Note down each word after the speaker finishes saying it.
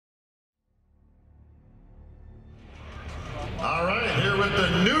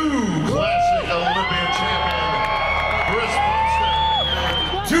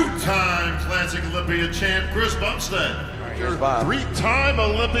Olympia champ, Chris Bumstead. Here's Bob. Three-time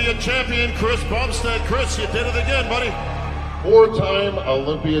Olympia champion, Chris Bumstead. Chris, you did it again, buddy. Four-time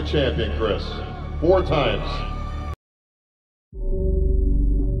Olympia champion, Chris. 4 times.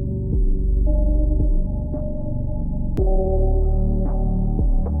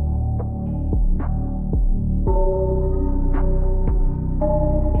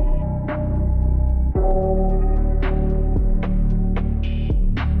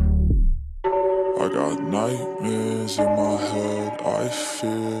 I got nightmares in my head, I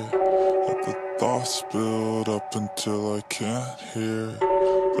fear that the thoughts build up until I can't hear,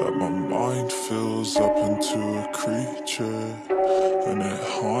 that my mind fills up into a creature, and it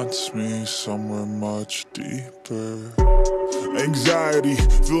haunts me somewhere much deeper. Anxiety,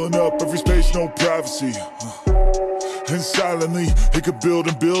 filling up every space, no privacy, and silently, it could build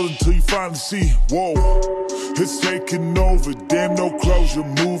and build until you finally see, whoa, it's taking over, damn no closure,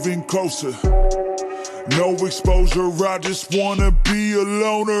 moving closer. No exposure, I just wanna be a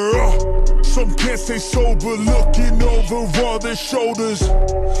loner. Some can't stay sober, looking over all their shoulders,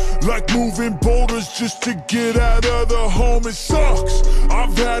 like moving boulders just to get out of the home. It sucks,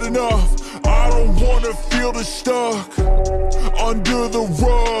 I've had enough, I don't wanna feel the stuck under the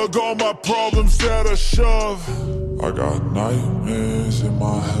rug, all my problems that I shove. I got nightmares in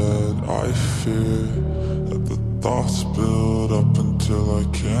my head, I fear that the thoughts build up until I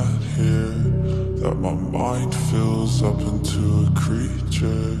can't hear, that my mind fills up into a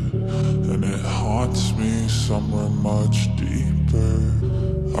creature, and it haunts me somewhere much deeper.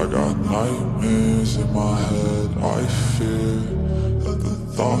 I got nightmares in my head, I fear that the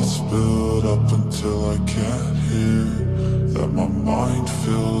thoughts build up until I can't hear, that my mind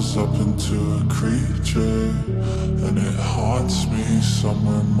fills up into a creature, and it haunts me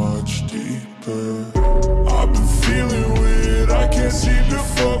somewhere much deeper. I've been feeling weird, I can't seem to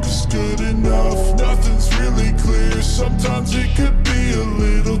focus good enough. Nothing's really clear, sometimes it could be a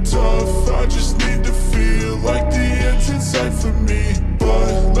little tough. I just need to feel like the end's in sight for me,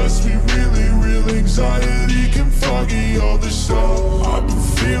 but let's be really real, anxiety can foggy all this stuff. I've been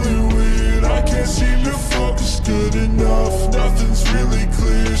feeling weird, I can't seem to focus good enough. Nothing's really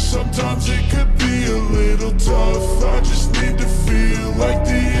clear, sometimes it could be a little tough. I just need to feel like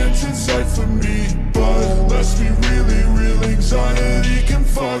the end's in sight for me, but let's be really real, anxiety can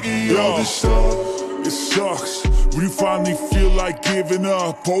foggy all this stuff. It sucks when you finally feel like giving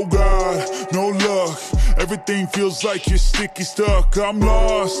up. Oh God, no luck, everything feels like you're sticky stuck. I'm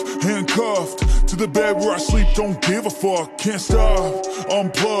lost, handcuffed to the bed where I sleep, don't give a fuck. Can't stop,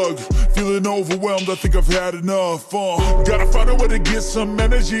 unplug, feeling overwhelmed, I think I've had enough. Gotta find a way to get some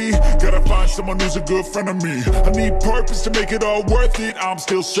energy, gotta find someone who's a good friend of me. I need purpose to make it all worth it. I'm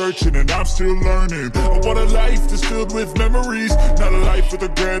still searching and I'm still learning. I want a life that's filled with memories, not a life with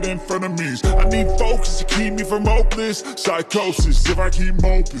regret in front of me. I need focus to keep me from hopeless psychosis if I keep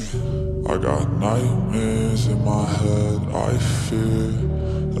moping. I got nightmares in my head, I fear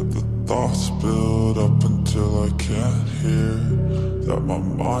that the thoughts build up until I can't hear, that my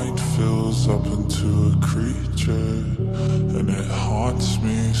mind fills up into a creature, and it haunts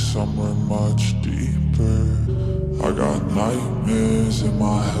me somewhere much deeper. I got nightmares in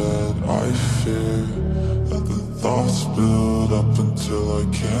my head, I fear that the thoughts build up until I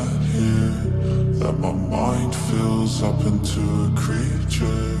can't hear, that my mind fills up into a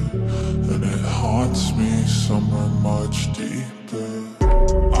creature, and it haunts me somewhere much deeper.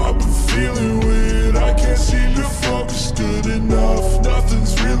 I've been feeling weird, I can't seem to focus good enough.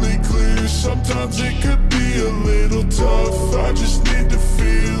 Nothing's really clear, sometimes it could be a little tough. I just need to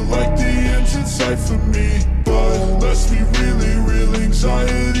feel like the end's in sight for me, but let's be really real,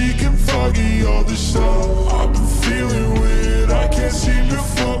 anxiety can foggy all this stuff. I've been feeling weird, I can't seem to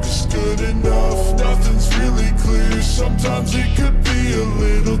focus good enough. Nothing's really clear, sometimes it could be a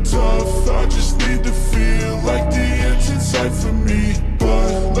little tough. I just need to feel like the end's in sight for me,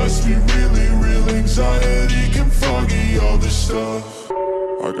 but let's be really real, anxiety can foggy all this stuff.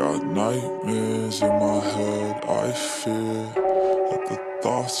 I got nightmares in my head, I fear that the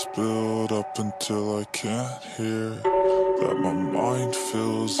thoughts build up until I can't hear, that my mind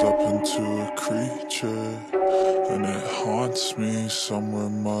fills up into a creature, and it haunts me somewhere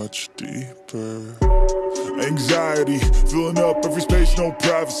much deeper. Anxiety, filling up every space, no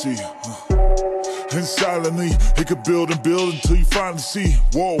privacy, and silently, it could build and build until you finally see,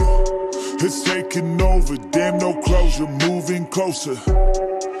 whoa, it's taking over, damn no closure, moving closer.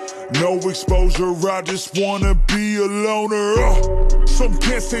 No exposure, I just wanna be a loner. Some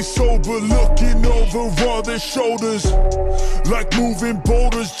can't stay sober, looking over all their shoulders, like moving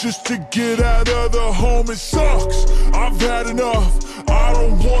boulders just to get out of the home. It sucks, I've had enough, I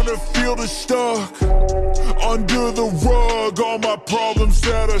don't wanna feel the stuck under the rug, all my problems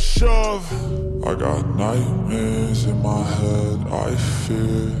that I shove. I got nightmares in my head, I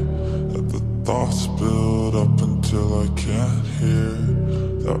fear that the thoughts build up until I can't hear,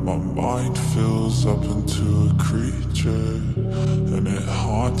 that my mind fills up into a creature, and it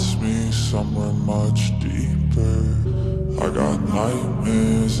haunts me somewhere much deeper. I got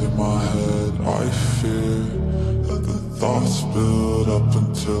nightmares in my head, I fear that the thoughts build up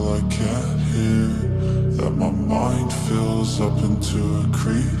until I can't hear, that my mind fills up into a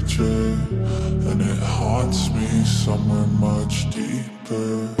creature, and it haunts me somewhere much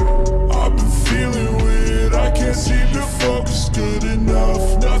deeper. I've been feeling weird, I can't seem to focus good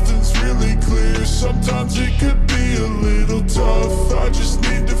enough. Nothing's really clear, sometimes it could be a little tough. I just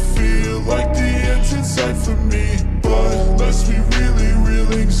need to feel like the end's in sight for me, but let's be really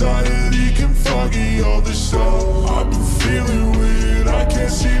real, anxiety can foggy all this stuff. I've been feeling weird, I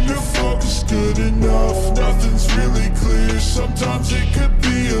can't seem to focus good enough. Nothing's really clear, sometimes it could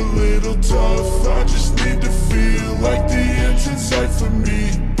be a little tough. I just need to feel like the end's in sight for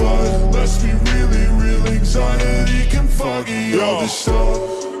me, but let's be really real, anxiety can foggy all this stuff.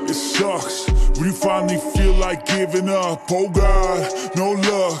 It sucks when you finally feel like giving up. Oh God, no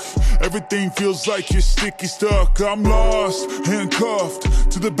luck. Everything feels like you're sticky stuck. I'm lost,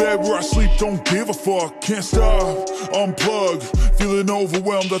 handcuffed to the bed where I sleep, don't give a fuck. Can't stop, unplug, feeling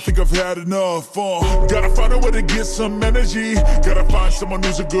overwhelmed, I think I've had enough. Gotta find a way to get some energy, gotta find someone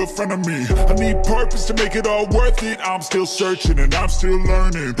who's a good friend of me. I need purpose to make it all worth it. I'm still searching and I'm still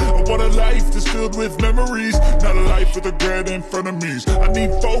learning. I want a life that's filled with memories, not a life with regret in front of me. I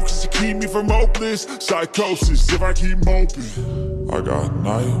need focus to keep me from hopeless psychosis if I keep moping. I got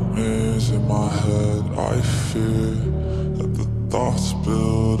nightmares in my head, I fear that the thoughts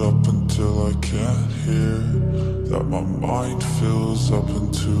build up until I can't hear, that my mind fills up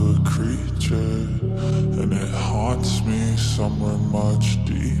into a creature, and it haunts me somewhere much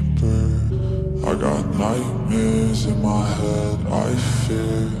deeper. I got nightmares in my head, I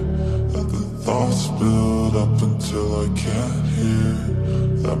fear that the thoughts build up until I can't hear,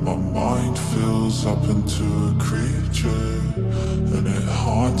 that my mind fills up into a creature, and it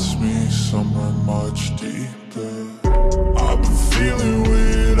haunts me somewhere much deeper. I've been feeling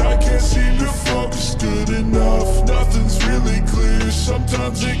weird, I can't seem to focus good enough. Nothing's really clear,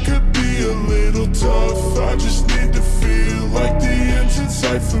 sometimes it could be a little tough. I just need to feel like the end's in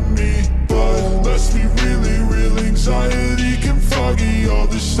sight for me, but let's be really real, anxiety can foggy all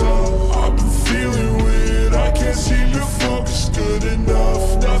this stuff. I've been feeling weird, I can't seem to focus good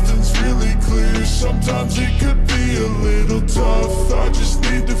enough. Nothing's really clear, sometimes it could be a little tough. I just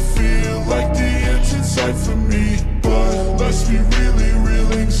need to feel like the end's in sight for me, but let's be really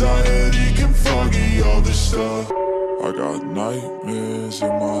real, anxiety can foggy all this stuff. I got nightmares in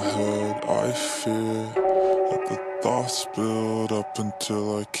my head, I fear that the thoughts build up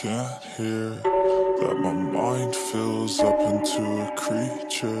until I can't hear, that my mind fills up into a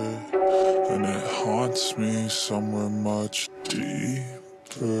creature, and it haunts me somewhere much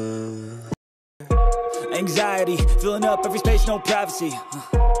deeper. Anxiety, filling up every space, no privacy.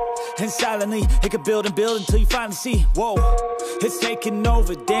 And silently, it could build and build until you finally see, whoa, it's taking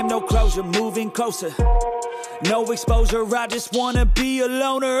over, damn no closure, moving closer. No exposure, I just wanna be a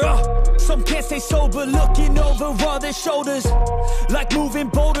loner. Some can't stay sober, looking over all their shoulders, like moving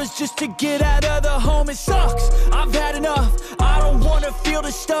boulders just to get out of the home. It sucks, I've had enough, I don't wanna feel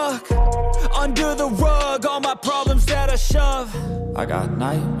the stuck under the rug, all my problems that I shove. I got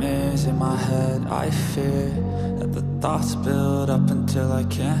nightmares in my head, I fear that the thoughts build up until I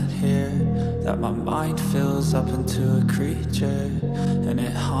can't hear, that my mind fills up into a creature, and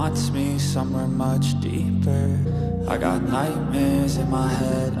it haunts me somewhere much deeper. I got nightmares in my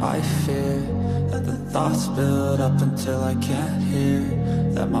head, I fear that the thoughts build up until I can't hear,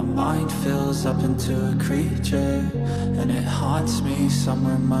 that my mind fills up into a creature, and it haunts me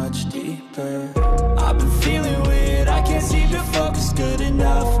somewhere much deeper. I've been feeling weird, I can't seem to focus good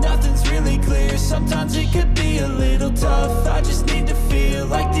enough. Nothing's really clear, sometimes it could be a little tough. I just need to feel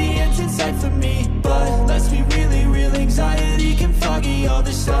like the end's in sight for me, but let's be really real, anxiety can foggy all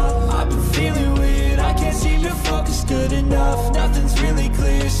this stuff. I've been feeling weird, I can't seem to focus good enough. Nothing's really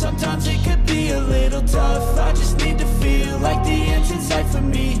clear, sometimes it could be a little tough. I just need to feel like the end's in sight for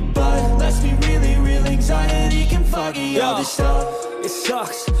me, but let's be really real, anxiety can foggy all this stuff. It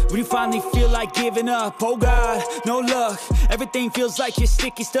sucks when you finally feel like giving up. Oh God, no luck, everything feels like you're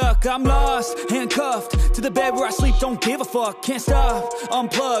sticky stuck. I'm lost, handcuffed to the bed where I sleep, don't give a fuck. Can't stop,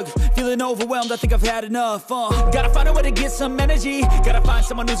 unplug, feeling feeling overwhelmed, I think I've had enough. Gotta find a way to get some energy. Gotta find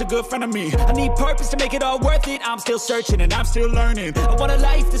someone who's a good friend of me. I need purpose to make it all worth it. I'm still searching and I'm still learning. I want a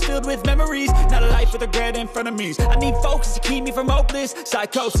life that's filled with memories, not a life with regret in front of me. I need focus to keep me from hopeless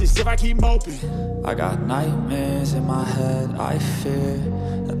psychosis if I keep moping. I got nightmares in my head, I fear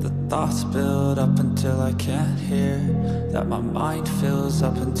that the thoughts build up until I can't hear, that my mind fills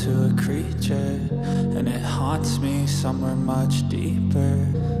up into a creature, and it haunts me somewhere much deeper.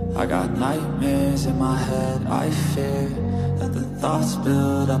 I got nightmares in my head, I fear that the thoughts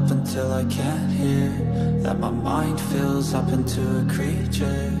build up until I can't hear, that my mind fills up into a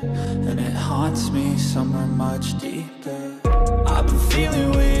creature, and it haunts me somewhere much deeper. I've been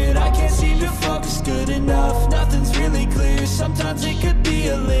feeling weird, I can't seem to focus good enough. Nothing's really clear, sometimes it could be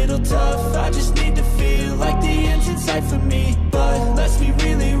a little tough. I just need to feel like the end's in sight for me, but let's be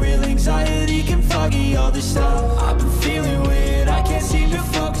really real, anxiety can foggy all this stuff. I've been feeling weird, I can't seem to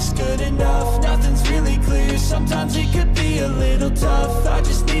focus good enough. Nothing's really clear, sometimes it could be a little tough. I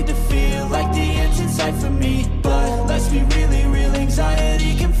just need to feel like the end's in sight for me, but let's be really real,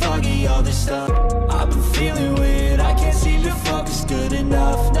 anxiety can foggy all this stuff. I've been feeling weird, I can't seem to focus good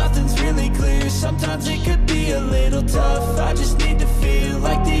enough. Nothing's really clear, sometimes it could be a little tough. I just need to feel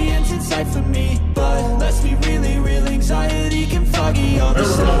like the end's in sight for me, but let's be really real, anxiety can foggy all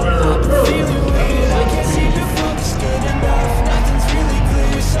this stuff. I've been feeling weird, I can't seem to focus good enough. Nothing's really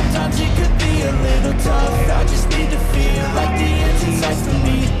clear, sometimes it could be a little tough. I just need to feel like the end's in sight for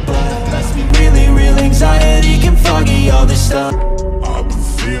me, but let's be really real, anxiety can foggy all this stuff. I've been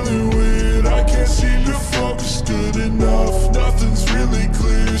feeling weird, I can't seem to focus good enough. Nothing's really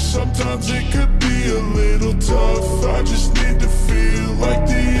clear, sometimes it could be a little tough. I just need to feel like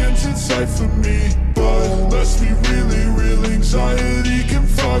the end's in sight for me, but let's be really real, anxiety can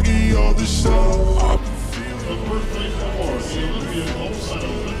foggy all this stuff. I've been feeling The first place award, the Olympia gold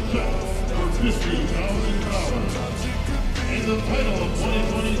medal for $50,000. And the title of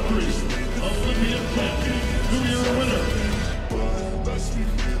 2023 Olympia champion, two-year winner. let's be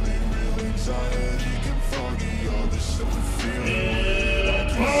really real, anxiety can foggy all this stuff. And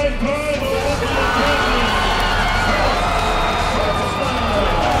five-time Olympia champion,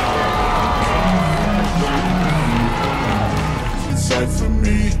 Inside for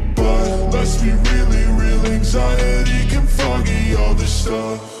me, but let's be really real, anxiety can foggy all this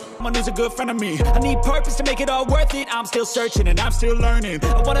stuff. Someone who's a good friend of me. I need purpose to make it all worth it. I'm still searching and I'm still learning.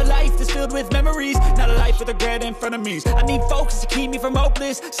 I want a life that's filled with memories, not a life with regret in front of me. I need focus to keep me from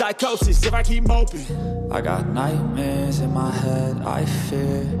hopeless psychosis if I keep moping. I got nightmares in my head, I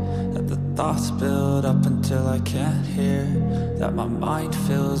fear that the thoughts build up until I can't hear, that my mind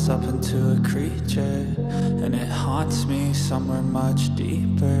fills up into a creature, and it haunts me somewhere much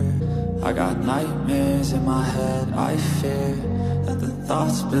deeper. I got nightmares in my head, I fear that the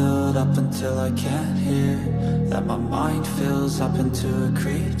thoughts build up until I can't hear, that my mind fills up into a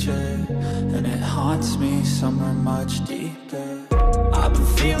creature, and it haunts me somewhere much deeper. I've been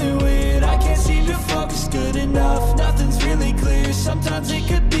feeling weird, I can't seem to focus good enough. Nothing's really clear, sometimes it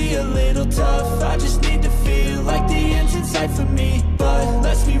could be a little tough. I just need to feel like the end's in sight for me, but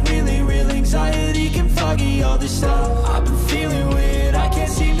let's be really real, anxiety can foggy all this stuff. I've been feeling weird, I can't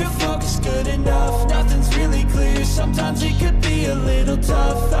seem to focus good enough. Nothing's really clear, sometimes it could be a little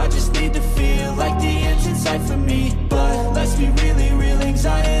tough. I just need to feel like the end's in sight for me, but let's be really real,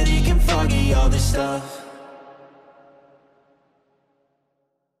 anxiety can foggy all this stuff.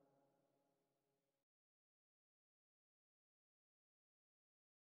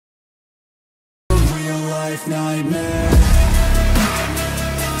 Real life nightmare,